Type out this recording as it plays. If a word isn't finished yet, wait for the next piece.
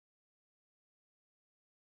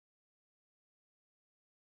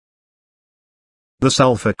The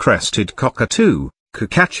sulphur-crested cockatoo,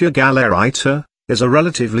 Cacatua galerita, is a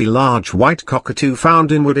relatively large white cockatoo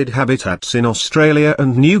found in wooded habitats in Australia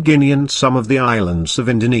and New Guinea and some of the islands of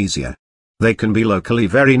Indonesia. They can be locally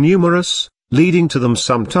very numerous, leading to them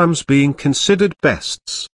sometimes being considered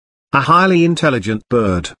pests. A highly intelligent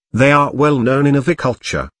bird, they are well known in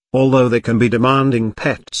aviculture, although they can be demanding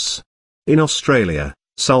pets. In Australia,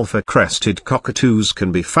 sulphur-crested cockatoos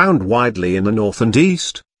can be found widely in the north and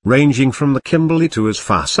east, ranging from the Kimberley to as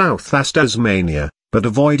far south as Tasmania, but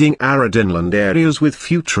avoiding arid inland areas with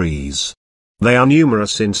few trees. They are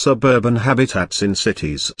numerous in suburban habitats in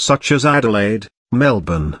cities such as Adelaide,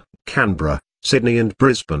 Melbourne, Canberra, Sydney and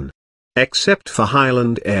Brisbane. Except for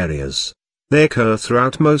highland areas, they occur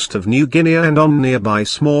throughout most of New Guinea and on nearby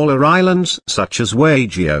smaller islands such as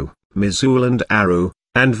Waigeo, Misool and Aru,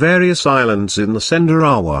 and various islands in the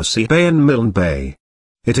Cenderawasih Bay and Milne Bay.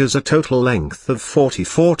 It has a total length of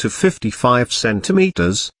 44 to 55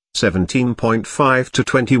 centimeters, 17.5 to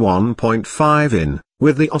 21.5 in,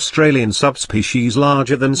 with the Australian subspecies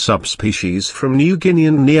larger than subspecies from New Guinea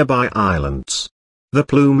and nearby islands. The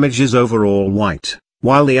plumage is overall white,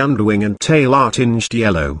 while the underwing and tail are tinged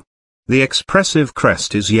yellow. The expressive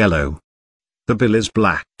crest is yellow. The bill is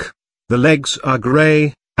black. The legs are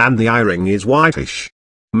grey, and the eye-ring is whitish.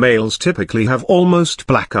 Males typically have almost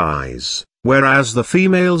black eyes, whereas the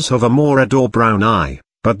females have a more red or brown eye,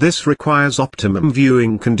 but this requires optimum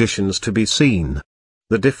viewing conditions to be seen.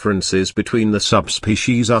 The differences between the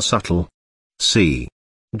subspecies are subtle. C.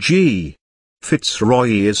 G. Fitzroy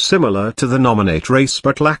is similar to the nominate race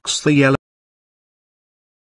but lacks the yellow